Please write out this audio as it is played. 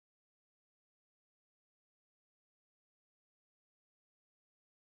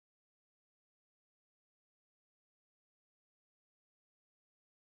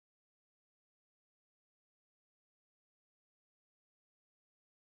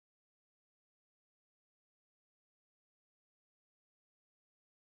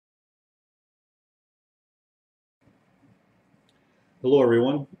Hello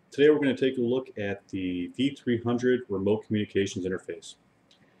everyone. Today we're going to take a look at the V300 Remote Communications Interface.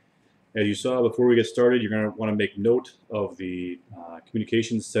 As you saw before we get started, you're going to want to make note of the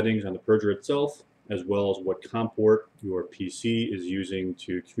communications settings on the Purger itself, as well as what COM port your PC is using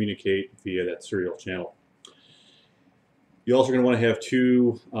to communicate via that serial channel. You're also going to want to have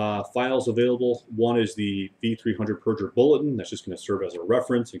two files available. One is the V300 Purger Bulletin. That's just going to serve as a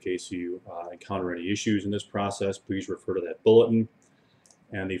reference in case you encounter any issues in this process. Please refer to that bulletin.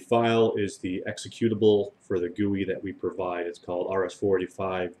 And the file is the executable for the GUI that we provide. It's called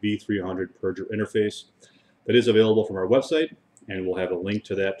RS485 V300 Purger Interface. That is available from our website, and we'll have a link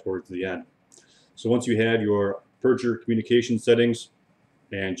to that towards the end. So once you have your Purger communication settings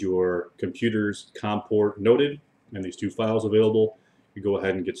and your computer's COM port noted, and these two files available, you go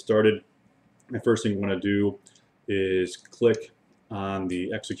ahead and get started. The first thing you want to do is click on the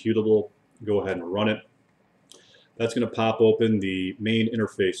executable, go ahead and run it. That's going to pop open the main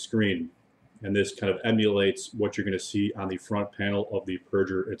interface screen, and this kind of emulates what you're going to see on the front panel of the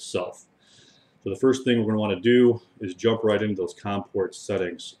Purger itself. So the first thing we're going to want to do is jump right into those COM port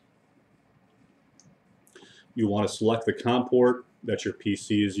settings. You want to select the COM port that your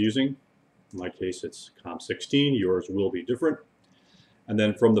PC is using. In my case, it's COM16. Yours will be different. And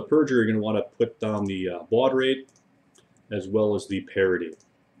then from the Purger, you're going to want to put down the baud rate as well as the parity.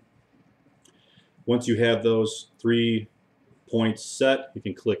 Once you have those 3 points set, you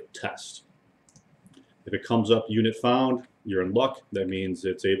can click Test. If it comes up Unit Found, you're in luck. That means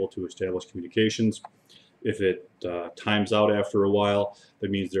it's able to establish communications. If it times out after a while, that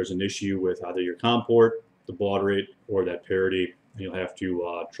means there's an issue with either your COM port, the baud rate, or that parity, and you'll have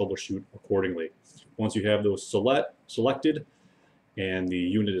to troubleshoot accordingly. Once you have those selected and the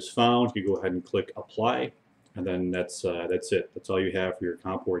unit is found, you go ahead and click Apply, and then that's it. That's all you have for your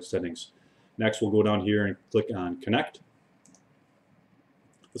COM port settings. Next, we'll go down here and click on Connect.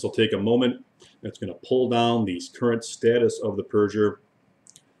 This will take a moment. It's going to pull down the current status of the Purger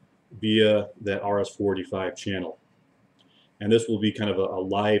via that RS485 channel. And this will be kind of a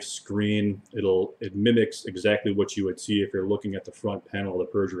live screen. It mimics exactly what you would see if you're looking at the front panel of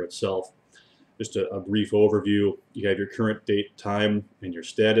the Purger itself. Just a brief overview. You have your current date, time, and your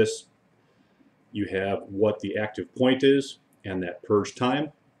status. You have what the active point is and that purge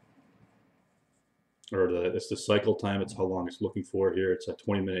time. It's the cycle time. It's how long it's looking for here. It's a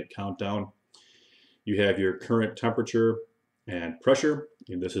 20-minute countdown. You have your current temperature and pressure.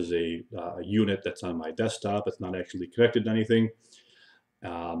 And this is a unit that's on my desktop. It's not actually connected to anything.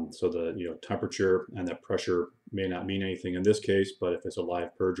 So the temperature and the pressure may not mean anything in this case, but if it's a live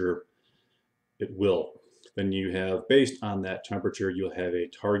Purger, it will. Then you have, based on that temperature, you'll have a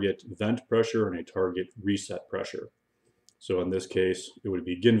target vent pressure and a target reset pressure. So in this case, it would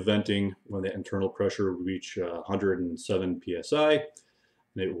begin venting when the internal pressure would reach 107 psi, and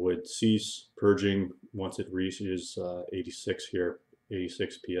it would cease purging once it reaches 86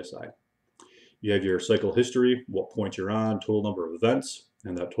 psi. You have your cycle history, what point you're on, total number of vents,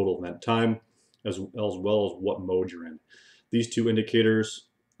 and that total vent time, as well as what mode you're in. These two indicators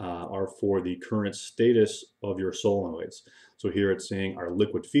are for the current status of your solenoids. So here it's saying our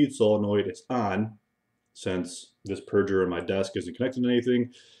liquid feed solenoid is on. Since this Purger on my desk isn't connected to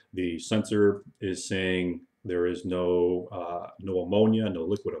anything, the sensor is saying there is no ammonia, no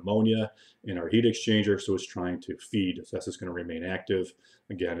liquid ammonia in our heat exchanger, so it's trying to feed. So that's just going to remain active.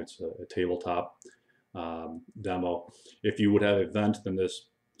 Again, it's a tabletop demo. If you would have a vent, then this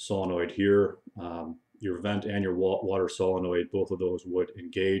solenoid here, your vent and your water solenoid, both of those would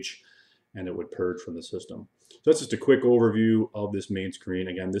engage and it would purge from the system. So that's just a quick overview of this main screen.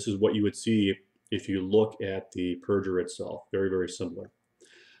 Again, this is what you would see if you look at the Purger itself. Very, very similar.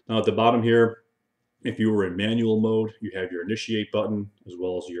 Now at the bottom here, if you were in manual mode, you have your initiate button as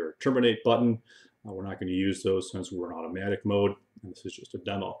well as your terminate button. We're not going to use those since we're in automatic mode, and this is just a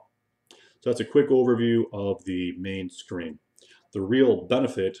demo. So that's a quick overview of the main screen. The real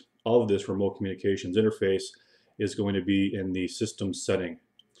benefit of this remote communications interface is going to be in the system setting.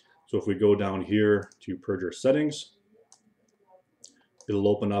 So if we go down here to Purger settings, it'll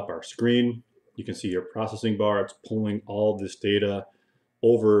open up our screen. You can see your processing bar. It's pulling all this data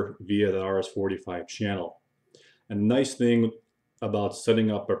over via the RS485 channel. And the nice thing about setting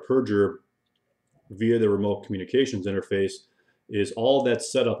up a Purger via the remote communications interface is all that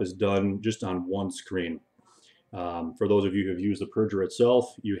setup is done just on one screen. For those of you who have used the Purger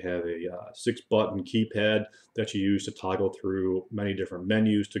itself, you have a 6-button keypad that you use to toggle through many different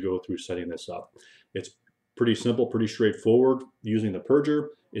menus to go through setting this up. It's pretty simple, pretty straightforward using the Purger.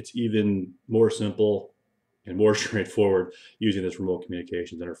 It's even more simple and more straightforward using this remote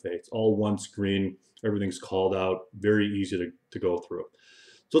communications interface. It's all one screen, everything's called out, very easy to go through.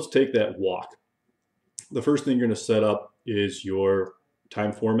 So let's take that walk. The first thing you're going to set up is your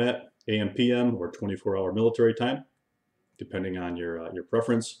time format, AM, PM, or 24-hour military time, depending on your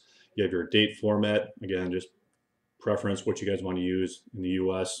preference. You have your date format, again, just preference, what you guys want to use in the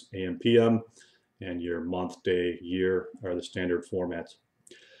US, AM, PM, and your month, day, year are the standard formats.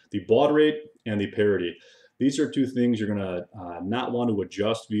 The baud rate and the parity. These are two things you're going to not want to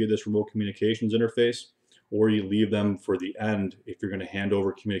adjust via this remote communications interface, or you leave them for the end if you're going to hand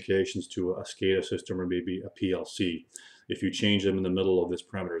over communications to a SCADA system or maybe a PLC. If you change them in the middle of this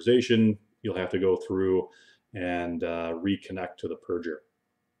parameterization, you'll have to go through and reconnect to the Purger.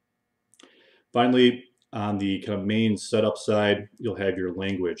 Finally, on the kind of main setup side, you'll have your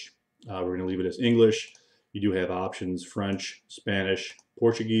language. We're going to leave it as English. You do have options French, Spanish,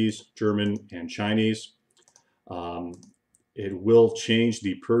 Portuguese, German, and Chinese. It will change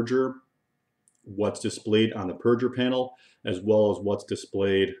the Purger, what's displayed on the Purger panel, as well as what's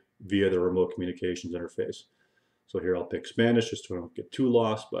displayed via the remote communications interface. So here I'll pick Spanish just so I don't get too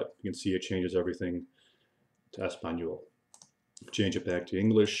lost, but you can see it changes everything to Espanol. Change it back to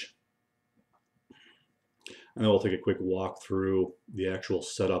English. And then we'll take a quick walk through the actual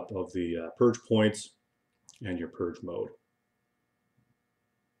setup of the purge points and your purge mode.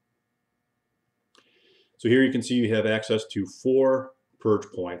 So here you can see you have access to 4 purge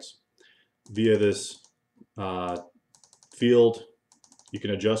points. Via this field, you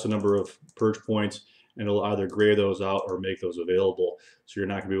can adjust the number of purge points, and it'll either gray those out or make those available. So you're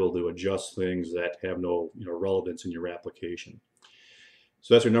not going to be able to adjust things that have no relevance in your application.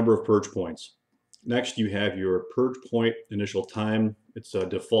 So that's your number of purge points. Next, you have your purge point initial time. It's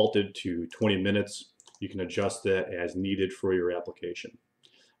defaulted to 20 minutes. You can adjust that as needed for your application.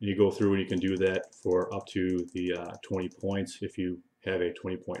 And you go through and you can do that for up to the 20 points if you have a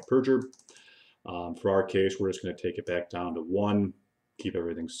 20-point purger. For our case, we're just going to take it back down to 1, keep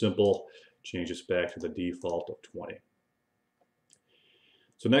everything simple, change this back to the default of 20.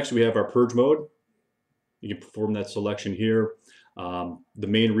 So next we have our purge mode. You can perform that selection here. The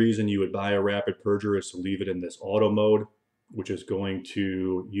main reason you would buy a rapid purger is to leave it in this auto mode, which is going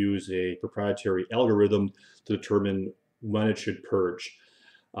to use a proprietary algorithm to determine when it should purge.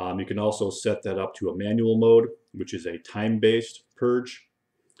 You can also set that up to a manual mode, which is a time-based purge,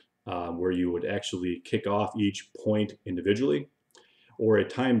 where you would actually kick off each point individually, or a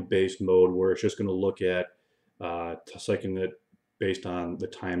time-based mode where it's just going to look at cycling it based on the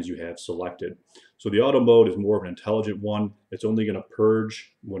times you have selected. So the auto mode is more of an intelligent one. It's only going to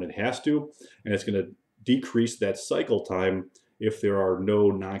purge when it has to, and it's going to decrease that cycle time if there are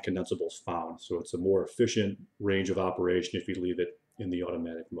no non-condensables found. So it's a more efficient range of operation if you leave it in the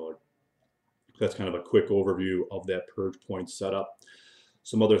automatic mode. That's kind of a quick overview of that purge point setup.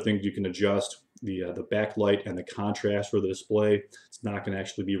 Some other things you can adjust, the backlight and the contrast for the display. It's not going to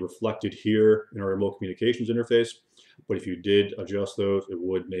actually be reflected here in our remote communications interface, but if you did adjust those, it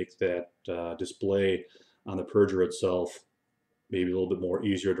would make that display on the purger itself maybe a little bit more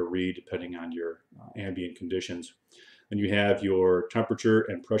easier to read depending on your ambient conditions. And you have your temperature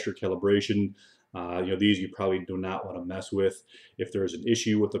and pressure calibration. These you probably do not want to mess with. If there's an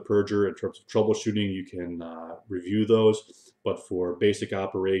issue with the purger in terms of troubleshooting, you can review those. But for basic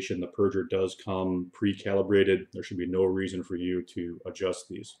operation, the purger does come pre-calibrated. There should be no reason for you to adjust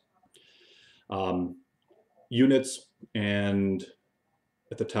these. Units, and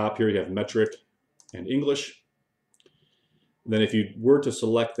at the top here you have metric and English. Then if you were to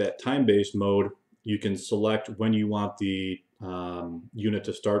select that time-based mode, you can select when you want the unit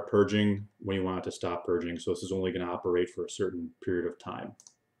to start purging, when you want it to stop purging. So this is only going to operate for a certain period of time.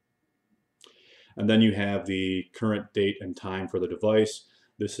 And then you have the current date and time for the device.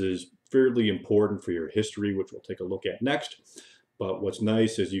 This is fairly important for your history, which we'll take a look at next. But what's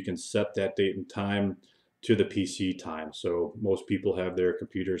nice is you can set that date and time to the PC time. So most people have their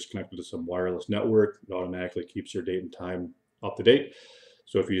computers connected to some wireless network. It automatically keeps your date and time up to date.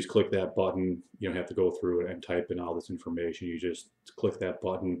 So if you just click that button, you don't have to go through it and type in all this information. You just click that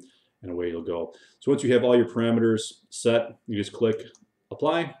button and away you'll go. So once you have all your parameters set, you just click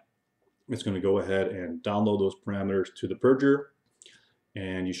apply. It's going to go ahead and download those parameters to the purger,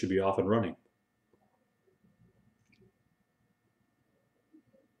 and you should be off and running.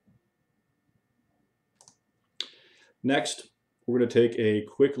 Next, we're going to take a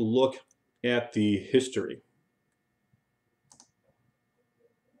quick look at the history.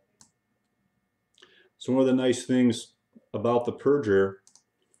 So one of the nice things about the purger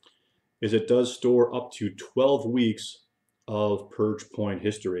is it does store up to 12 weeks of purge point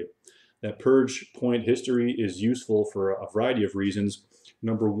history. That purge point history is useful for a variety of reasons.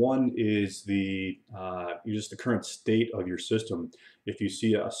 Number one is just the current state of your system. If you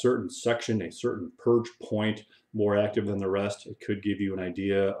see a certain section, a certain purge point more active than the rest, it could give you an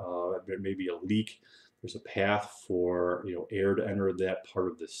idea. There may be a leak. There's a path for air to enter that part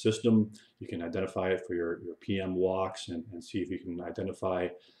of the system. You can identify it for your PM walks and see if you can identify,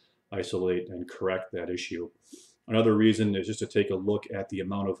 isolate, and correct that issue. Another reason is just to take a look at the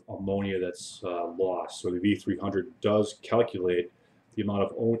amount of ammonia that's lost. So the V300 does calculate the amount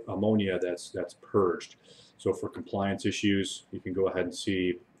of ammonia that's purged. So for compliance issues, you can go ahead and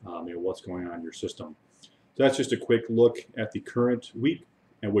see what's going on in your system. So that's just a quick look at the current week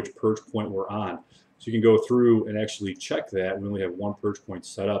and which purge point we're on. So you can go through and actually check that. We only have one purge point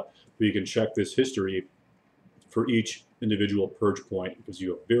set up, but you can check this history for each individual purge point. It gives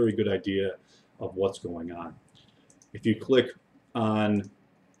you a very good idea of what's going on. If you click on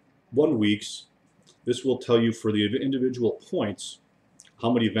 1 week's, this will tell you for the individual points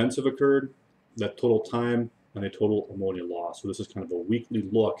how many events have occurred, that total time, and the total ammonia loss. So this is kind of a weekly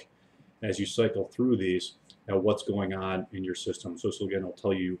look as you cycle through these at what's going on in your system. So this again will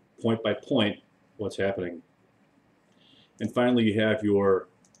tell you point by point what's happening. And finally, you have your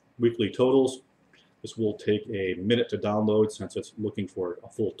weekly totals. This will take a minute to download since it's looking for a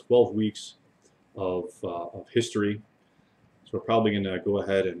full 12 weeks of history. So we're probably going to go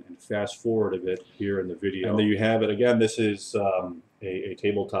ahead and fast forward a bit here in the video. And there you have it. Again, this is a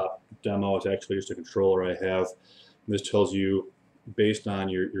tabletop demo. It's actually just a controller I have. And this tells you, based on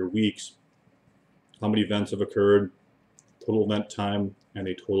your weeks, how many events have occurred, total event time, and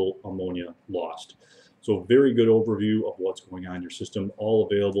a total ammonia lost. So very good overview of what's going on in your system, all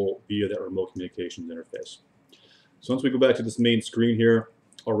available via that remote communications interface. So once we go back to this main screen here,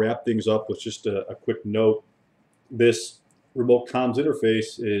 I'll wrap things up with just a quick note. This remote comms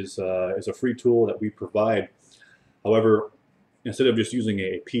interface is a free tool that we provide. However, instead of just using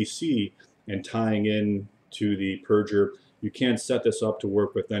a PC and tying in to the Purger, you can set this up to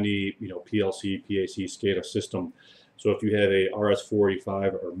work with any PLC, PAC, SCADA system. So if you have a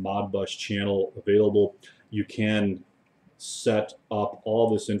RS485 or Modbus channel available, you can set up all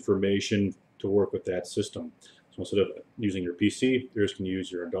this information to work with that system. So instead of using your PC, you just can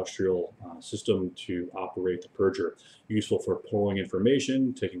use your industrial system to operate the Purger. Useful for pulling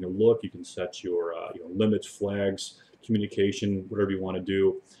information, taking a look. You can set your limits, flags, communication, whatever you want to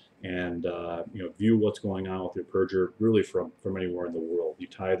do, and view what's going on with your Purger really from anywhere in the world. You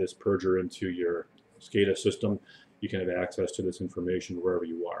tie this Purger into your SCADA system, you can have access to this information wherever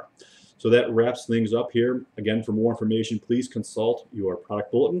you are. So that wraps things up here. Again, for more information, please consult your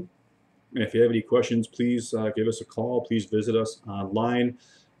product bulletin. And if you have any questions, please give us a call. Please visit us online.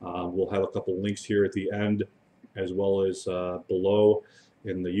 We'll have a couple links here at the end, as well as below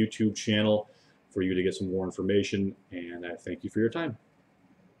in the YouTube channel for you to get some more information. And I thank you for your time.